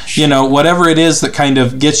that, whatever it is that kind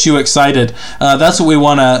of gets you excited, that's what we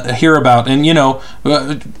want to hear about. And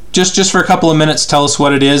just for a couple of minutes, tell us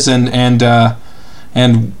what it is and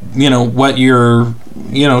what you're,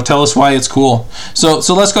 tell us why it's cool. So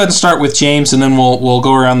let's go ahead and start with James, and then we'll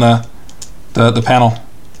go around the panel.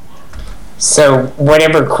 So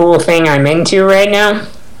whatever cool thing I'm into right now?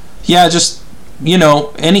 Yeah, just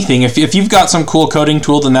anything. If you've got some cool coding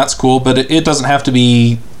tool, then that's cool, but it doesn't have to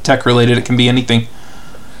be tech related. It can be anything.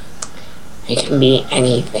 It can be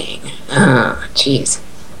anything. Oh, jeez.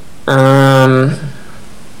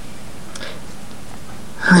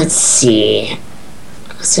 Let's see.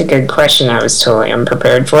 That's a good question. I was totally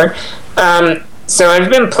unprepared for. So I've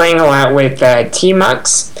been playing a lot with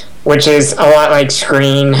Tmux, which is a lot like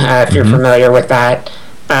Screen, if you're familiar with that.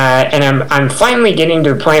 And I'm finally getting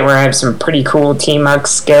to a point where I have some pretty cool Tmux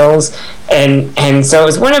skills, and so it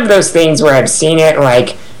was one of those things where I've seen it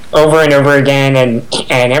like over and over again,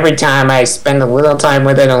 and every time I spend a little time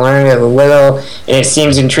with it and learn it a little, it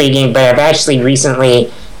seems intriguing, but I've actually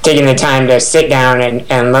recently taken the time to sit down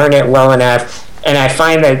and learn it well enough. And I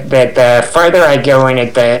find that the farther I go in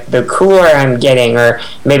it, the cooler I'm getting, or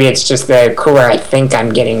maybe it's just the cooler I think I'm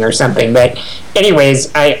getting or something. But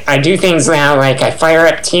anyways, I do things now, like I fire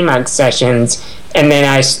up tmux sessions, and then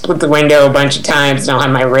I split the window a bunch of times, and I'll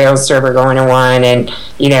have my Rails server going in one, and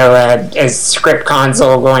a script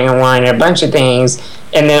console going in one, and a bunch of things.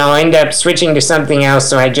 And then I'll end up switching to something else,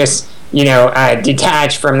 so I just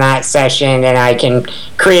detach from that session, and I can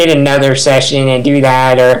create another session and do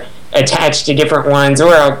that, or attach to different ones,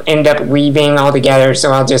 or I'll end up leaving altogether,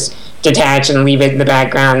 so I'll just detach and leave it in the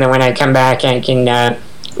background, and when I come back I can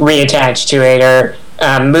reattach to it, or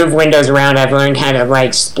move windows around. I've learned how to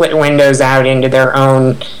like split windows out into their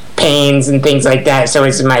own panes and things like that, so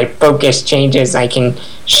as my focus changes I can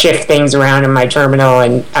shift things around in my terminal,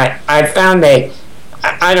 and I've found that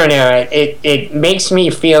I don't know, it makes me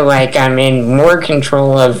feel like I'm in more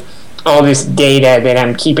control of all this data that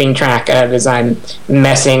I'm keeping track of as I'm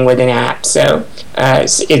messing with an app. So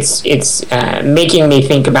it's making me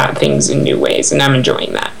think about things in new ways, and I'm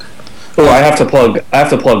enjoying that. Oh, I have to plug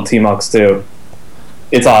tmux too.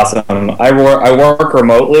 It's awesome. I work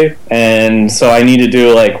remotely, and so I need to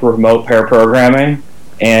do like remote pair programming,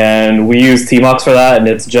 and we use tmux for that, and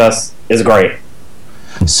it's great.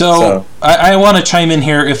 So I want to chime in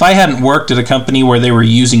here. If I hadn't worked at a company where they were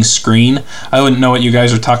using Screen, I wouldn't know what you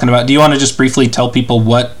guys are talking about. Do you want to just briefly tell people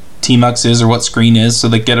what tmux is or what Screen is so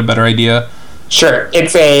they get a better idea? Sure.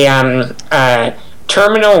 It's a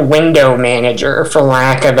terminal window manager, for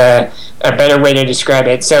lack of a better way to describe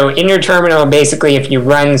it. So in your terminal, basically, if you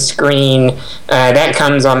run Screen, that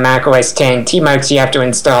comes on Mac OS X. tmux you have to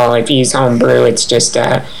install. If you use Homebrew, it's just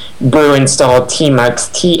brew install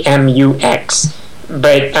tmux, TMUX.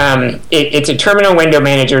 But it's a terminal window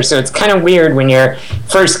manager, so it's kind of weird when you're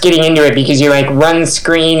first getting into it, because you like run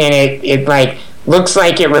Screen and it like looks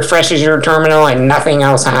like it refreshes your terminal and nothing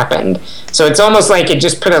else happened. So it's almost like it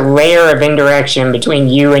just put a layer of indirection between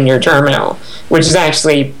you and your terminal, which is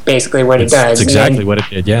actually basically what it does. That's exactly what it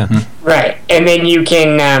did, yeah. Right, and then you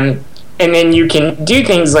can do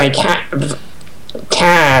things like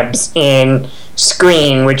tabs in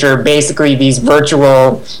Screen, which are basically these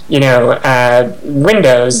virtual,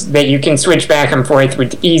 windows that you can switch back and forth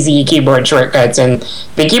with easy keyboard shortcuts. And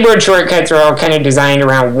the keyboard shortcuts are all kind of designed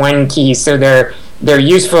around one key, so they're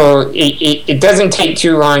useful. It doesn't take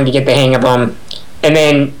too long to get the hang of them. And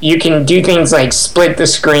then you can do things like split the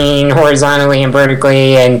screen horizontally and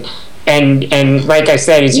vertically, and like I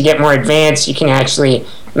said, as you get more advanced, you can actually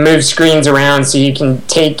move screens around, so you can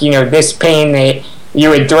take this pane that you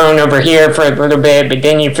had thrown over here for a little bit, but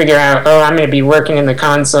then you figure out, I'm going to be working in the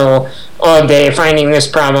console all day finding this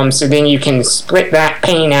problem, so then you can split that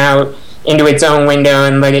pane out into its own window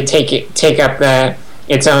and let it take up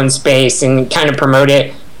its own space and kind of promote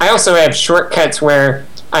it. I also have shortcuts where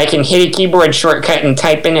I can hit a keyboard shortcut and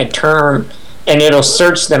type in a term, and it'll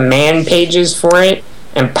search the man pages for it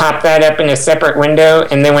and pop that up in a separate window,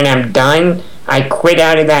 and then when I'm done, I quit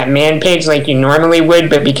out of that man page like you normally would,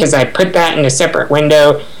 but because I put that in a separate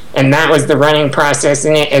window and that was the running process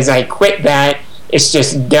in it, as I quit that, it's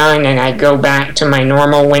just done, and I go back to my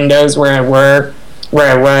normal windows where I was,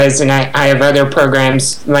 and I have other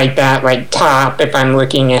programs like that, like Top, if I'm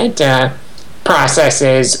looking at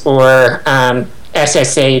processes, or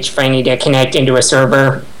SSH if I need to connect into a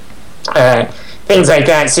server, things like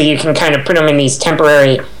that, so you can kind of put them in these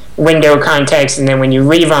temporary window context, and then when you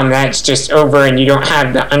leave them, that's just over, and you don't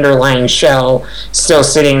have the underlying shell still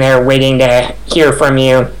sitting there waiting to hear from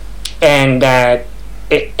you. And then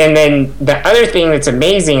the other thing that's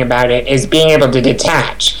amazing about it is being able to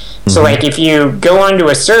detach. So like if you go onto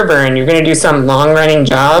a server and you're going to do some long-running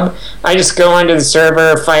job, I just go onto the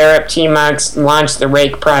server, fire up tmux, launch the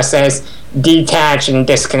rake process, detach and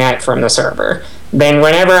disconnect from the server. Then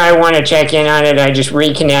whenever I want to check in on it, I just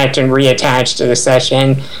reconnect and reattach to the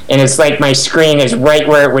session, and it's like my screen is right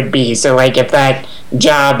where it would be. So like if that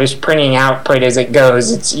job is printing output as it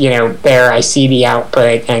goes, it's there, I see the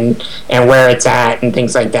output and where it's at and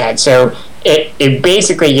things like that. So it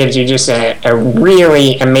basically gives you just a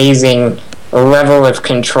really amazing level of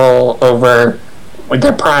control over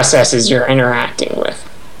the processes you're interacting with.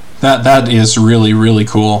 That is really, really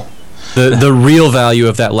cool. The real value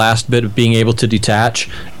of that last bit of being able to detach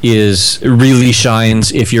really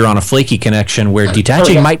shines if you're on a flaky connection where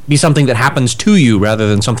detaching might be something that happens to you rather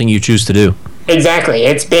than something you choose to do. Exactly.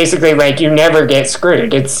 It's basically like you never get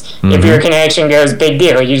screwed. It's if your connection goes, big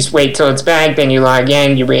deal. You just wait till it's back, then you log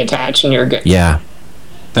in, you reattach, and you're good. Yeah.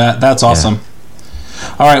 That's awesome.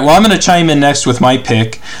 All right, well, I'm going to chime in next with my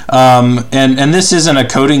pick. And this isn't a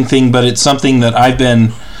coding thing, but it's something that I've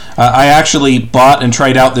been... I actually bought and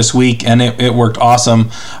tried out this week, and it worked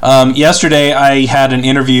awesome. Yesterday, I had an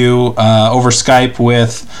interview over Skype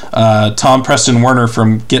with Tom Preston Werner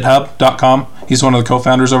from GitHub.com. He's one of the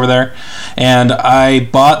co-founders over there. And I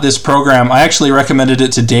bought this program. I actually recommended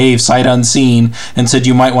it to Dave, sight unseen, and said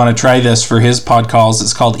you might want to try this for his pod calls.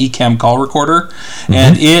 It's called Ecamm Call Recorder,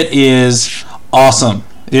 and it is awesome.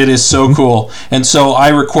 It is so cool. And so I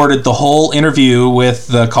recorded the whole interview with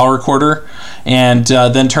the call recorder and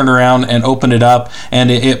then turned around and opened it up. And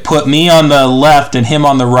it put me on the left and him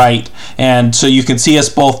on the right. And so you can see us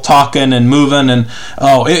both talking and moving. And,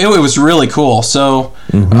 it was really cool. So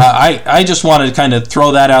I just wanted to kind of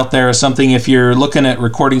throw that out there as something if you're looking at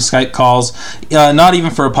recording Skype calls, not even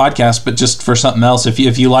for a podcast, but just for something else. If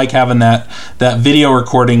you like having that video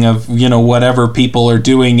recording of, whatever people are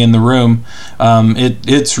doing in the room,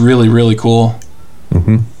 it's really, really cool.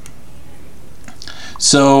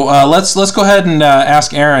 So let's go ahead and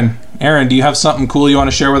ask Aaron. Aaron, do you have something cool you want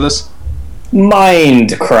to share with us?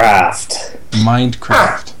 Minecraft.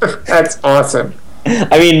 That's awesome.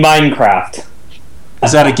 I mean, Minecraft.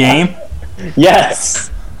 Is that a game? Yes.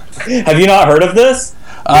 Have you not heard of this?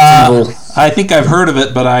 I think I've heard of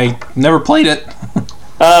it, but I never played it.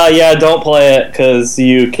 Yeah, don't play it because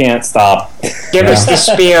you can't stop. Give us the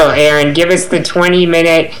spiel, Aaron. Give us the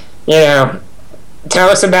 20-minute, tell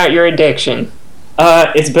us about your addiction.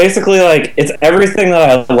 It's basically it's everything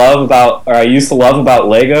that I love about, or I used to love about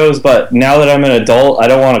Legos, but now that I'm an adult, I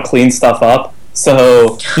don't want to clean stuff up.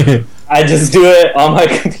 So I just do it on my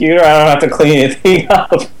computer. I don't have to clean anything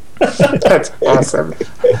up. That's awesome.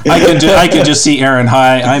 I can just see Aaron.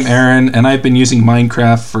 Hi, I'm Aaron, and I've been using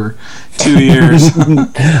Minecraft for 2 years.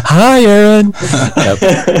 Hi, Aaron.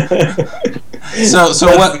 So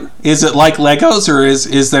what is it like Legos, or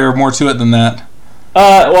is there more to it than that?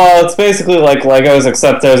 Well, it's basically like Legos,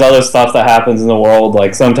 except there's other stuff that happens in the world.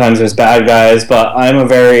 Like sometimes there's bad guys, but I'm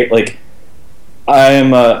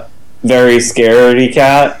a very scaredy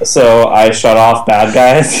cat, so I shut off bad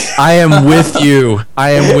guys. I am with you.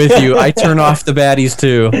 I turn off the baddies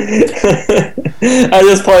too. I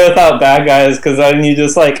just play without bad guys because then you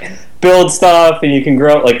just build stuff and you can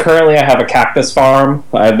grow. Like currently, I have a cactus farm.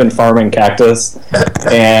 I've been farming cactus,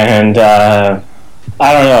 and I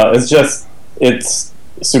don't know. It's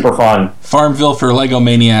super fun. Farmville for Lego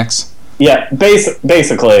maniacs. Yeah,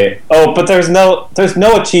 basically. Oh, but there's no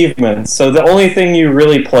achievements. So the only thing you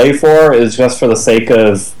really play for is just for the sake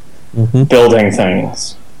of building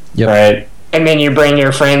things. Yep. Right? And then you bring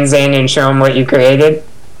your friends in and show them what you created?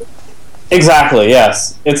 Exactly,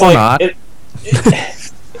 yes. It's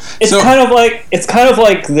it's kind of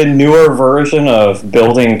like the newer version of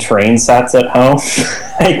building train sets at home,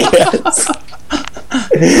 I guess.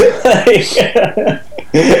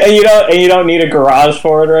 And you don't need a garage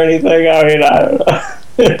for it or anything. I mean, I don't know.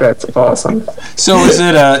 That's awesome. So is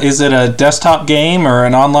it a desktop game or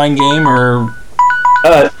an online game or?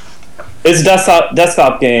 It's a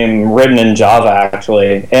desktop game written in Java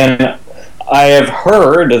actually, and I have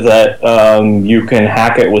heard that you can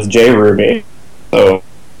hack it with JRuby, so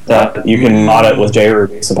that you can mod it with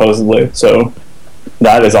JRuby supposedly. So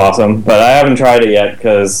that is awesome, but I haven't tried it yet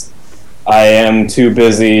because I am too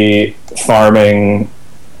busy farming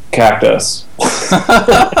cactus.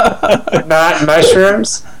 Not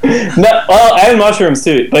mushrooms? No, well, I have mushrooms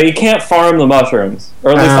too, but you can't farm the mushrooms.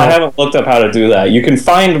 Or at least I haven't looked up how to do that. You can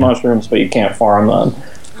find mushrooms, but you can't farm them.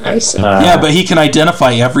 I see. Yeah, but he can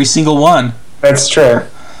identify every single one. That's true.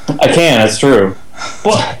 I can, it's true.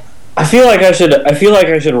 Well, I feel like I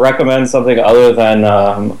should recommend something other than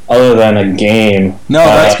a game. No,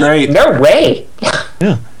 that's great. No way.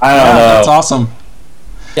 Yeah. I don't know. That's awesome.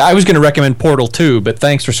 Yeah, I was going to recommend Portal 2, but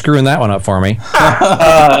thanks for screwing that one up for me.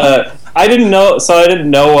 I didn't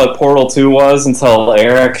know what Portal 2 was until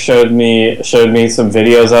Eric showed me some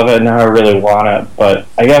videos of it, and now I really want it. But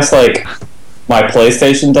I guess my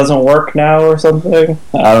PlayStation doesn't work now or something.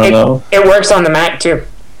 I don't know. It works on the Mac too.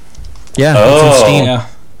 Yeah, it's in Steam. Yeah.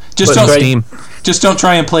 Just don't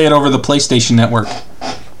try and play it over the PlayStation Network.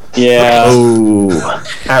 Yeah. Oh.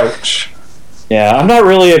 Ouch. Yeah, I'm not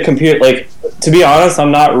really a computer. To be honest,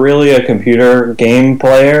 I'm not really a computer game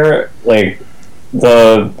player. I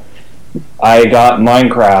got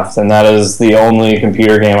Minecraft, and that is the only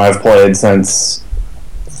computer game I've played since,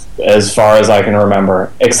 as far as I can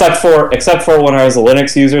remember. Except for when I was a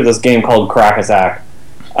Linux user, this game called Crack Attack.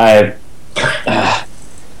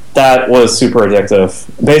 That was super addictive.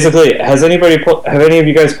 Basically, have any of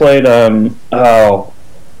you guys played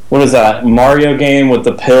what is that Mario game with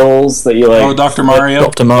the pills that you like? Oh, Dr. Mario.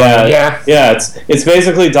 Dr. Mario. Yeah. It's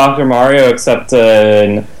basically Dr. Mario except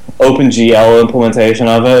an OpenGL implementation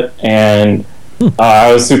of it, and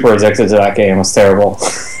I was super addicted to that game. It was terrible.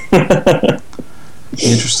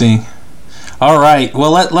 Interesting. All right.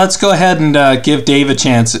 Well, let's go ahead and give Dave a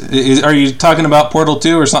chance. Are you talking about Portal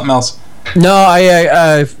 2 or something else? No,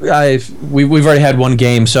 we've already had one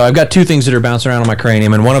game, so I've got two things that are bouncing around on my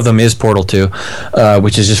cranium, and one of them is Portal 2,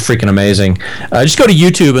 which is just freaking amazing. Just go to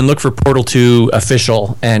YouTube and look for Portal 2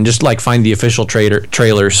 official, and just like find the official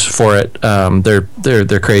trailers for it.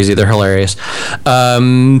 They're crazy, they're hilarious.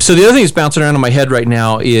 So the other thing that's bouncing around in my head right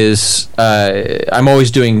now is I'm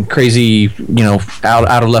always doing crazy,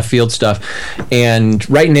 out of left field stuff, and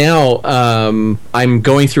right now I'm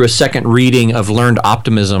going through a second reading of Learned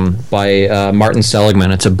Optimism by Martin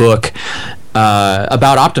Seligman. It's a book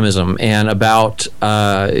about optimism and about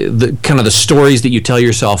the kind of the stories that you tell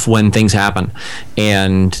yourself when things happen,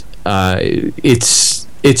 and it's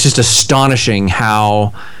just astonishing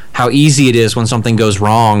how easy it is when something goes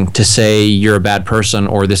wrong to say you're a bad person,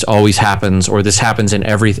 or this always happens, or this happens in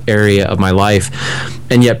every area of my life.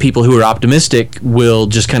 And yet people who are optimistic will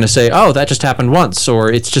just kind of say, oh, that just happened once,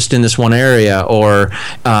 or it's just in this one area, or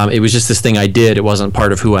it was just this thing I did, it wasn't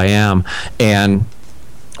part of who I am. And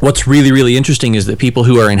what's really, really interesting is that people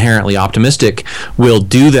who are inherently optimistic will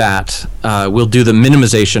do that, will do the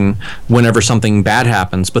minimization whenever something bad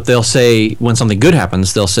happens. But they'll say, when something good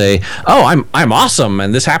happens, they'll say, oh, I'm awesome,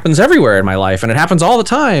 and this happens everywhere in my life, and it happens all the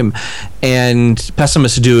time. And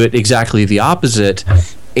pessimists do it exactly the opposite.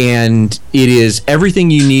 And it is everything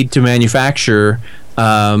you need to manufacture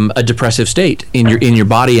a depressive state in your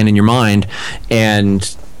body and in your mind. And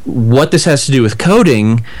what this has to do with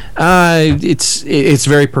coding, it's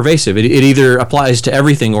very pervasive. It either applies to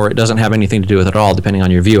everything or it doesn't have anything to do with it at all, depending on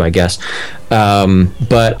your view, I guess.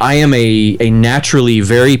 But I am a naturally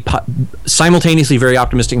simultaneously very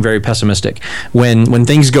optimistic and very pessimistic. When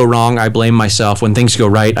things go wrong, I blame myself. When things go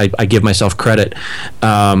right, I give myself credit.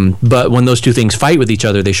 But when those two things fight with each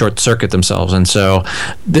other, they short circuit themselves. And so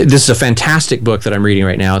this is a fantastic book that I'm reading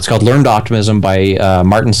right now. It's called Learned Optimism by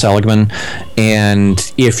Martin Seligman.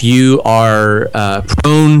 And if you are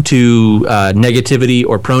prone to negativity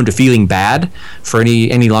or prone to feeling bad for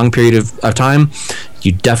any long period of time,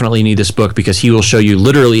 you definitely need this book, because he will show you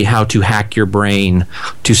literally how to hack your brain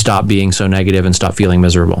to stop being so negative and stop feeling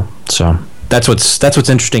miserable. So that's what's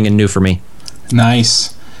interesting and new for me.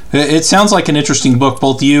 Nice. It sounds like an interesting book.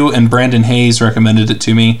 Both you and Brandon Hayes recommended it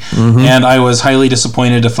to me, and I was highly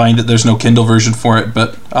disappointed to find that there's no Kindle version for it,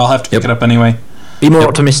 but I'll have to pick it up anyway. Be more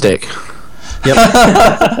optimistic. Yep.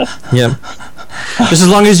 Yep. Just as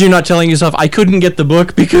long as you're not telling yourself, I couldn't get the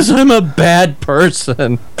book because I'm a bad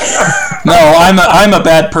person. No, I'm a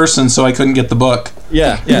bad person, so I couldn't get the book.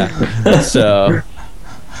 Yeah. So,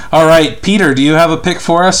 all right, Peter, do you have a pick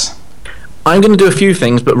for us? I'm going to do a few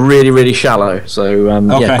things, but really, really shallow. So,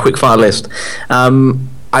 Okay. Quick fire list.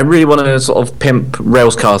 I really want to sort of pimp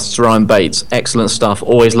Railscast's Ryan Bates. Excellent stuff.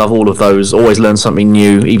 Always love all of those. Always learn something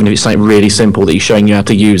new, even if it's something really simple that he's showing you how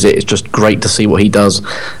to use it. It's just great to see what he does.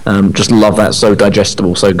 Just love that. So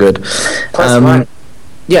digestible, so good.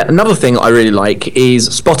 Yeah, another thing I really like is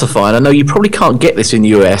Spotify, and I know you probably can't get this in the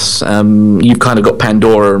US. You've kind of got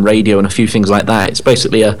Pandora and radio and a few things like that. It's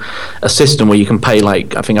basically a system where you can pay I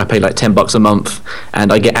think I pay like $10 a month,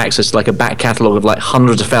 and I get access to like a back catalogue of like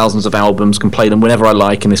hundreds of thousands of albums, can play them whenever I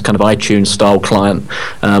like in this kind of iTunes style client.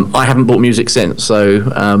 I haven't bought music since, so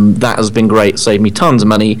that has been great, saved me tons of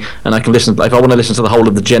money, and I can listen, if I want to listen to the whole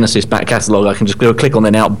of the Genesis back catalogue, I can just go click on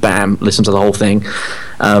there now, bam, listen to the whole thing.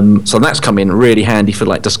 So that's come in really handy for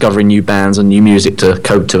like discovering new bands and new music to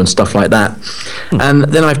code to and stuff like that. And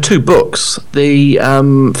then I have two books. The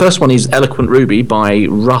first one is Eloquent Ruby by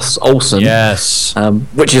Russ Olson. yes.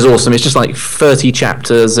 Which is awesome. It's just like 30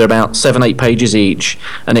 chapters. They're about 7-8 pages each,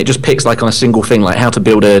 and it just picks like on a single thing, like how to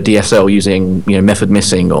build a DSL using method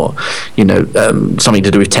missing, or something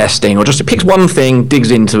to do with testing, or just it picks one thing,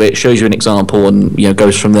 digs into it, shows you an example, and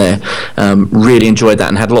goes from there. Really enjoyed that,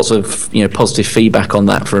 and had lots of positive feedback on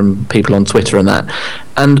that from people on Twitter and that.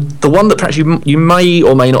 And the one that perhaps you may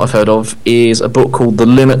or may not have heard of is a book called The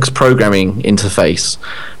Linux Programming Interface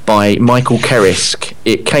by Michael Kerisk.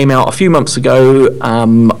 It came out a few months ago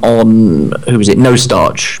on, who was it? No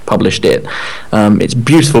Starch published it. It's a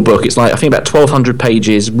beautiful book. It's like, I think, about 1,200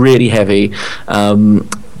 pages, really heavy.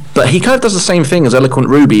 But he kind of does the same thing as Eloquent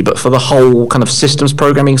Ruby, but for the whole kind of systems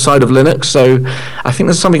programming side of Linux. So I think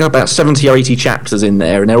there's something about 70 or 80 chapters in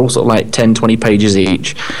there, and they're all sort of like 10, 20 pages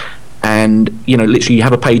each. and literally you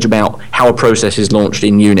have a page about how a process is launched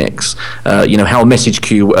in Unix, how a message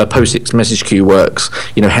queue, a POSIX message queue works,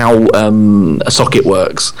 how a socket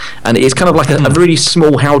works, and it's kind of like a really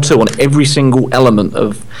small how-to on every single element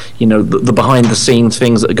of the behind-the-scenes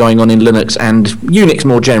things that are going on in Linux and Unix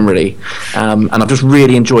more generally. And I've just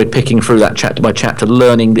really enjoyed picking through that chapter by chapter,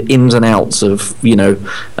 learning the ins and outs of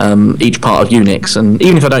each part of Unix. And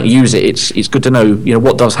even if I don't use it, it's good to know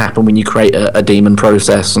what does happen when you create a daemon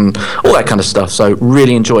process and all that kind of stuff. So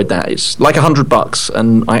really enjoyed that. It's like $100,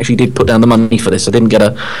 and I actually did put down the money for this. I didn't get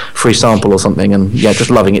a free sample or something, and just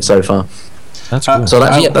loving it so far. That's cool. So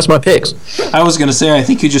that's my picks. I was going to say, I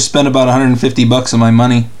think you just spent about $150 of my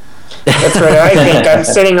money. That's what I think. I'm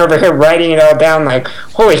sitting over here writing it all down like,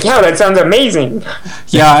 holy cow, that sounds amazing.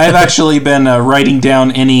 Yeah, I've actually been writing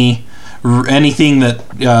down anything that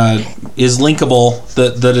is linkable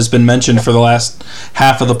that has been mentioned for the last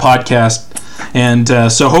half of the podcast.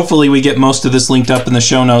 And so hopefully we get most of this linked up in the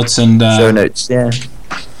show notes. And show notes, yeah.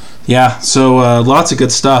 Yeah, so lots of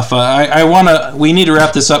good stuff. We need to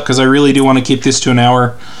wrap this up because I really do want to keep this to an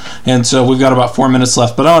hour. And so we've got about 4 minutes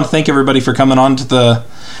left. But I want to thank everybody for coming on to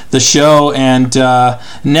the show. And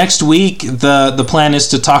next week, the plan is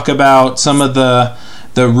to talk about some of the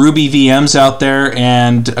Ruby VMs out there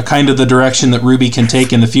and kind of the direction that Ruby can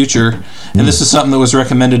take in the future. And this is something that was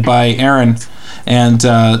recommended by Aaron. And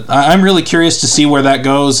I'm really curious to see where that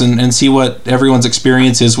goes and see what everyone's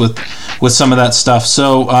experience is with some of that stuff.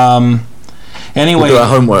 So anyway, we'll do our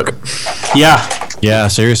homework. Yeah,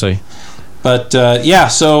 seriously. But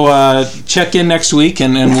so check in next week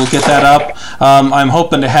and we'll get that up. I'm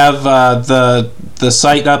hoping to have the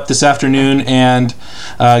site up this afternoon and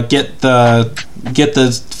get the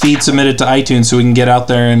feed submitted to iTunes so we can get out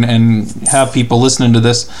there and have people listening to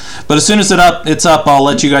this. But as soon as it's up, I'll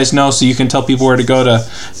let you guys know so you can tell people where to go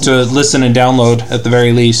to listen and download at the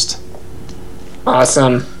very least.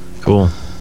 Awesome. Cool.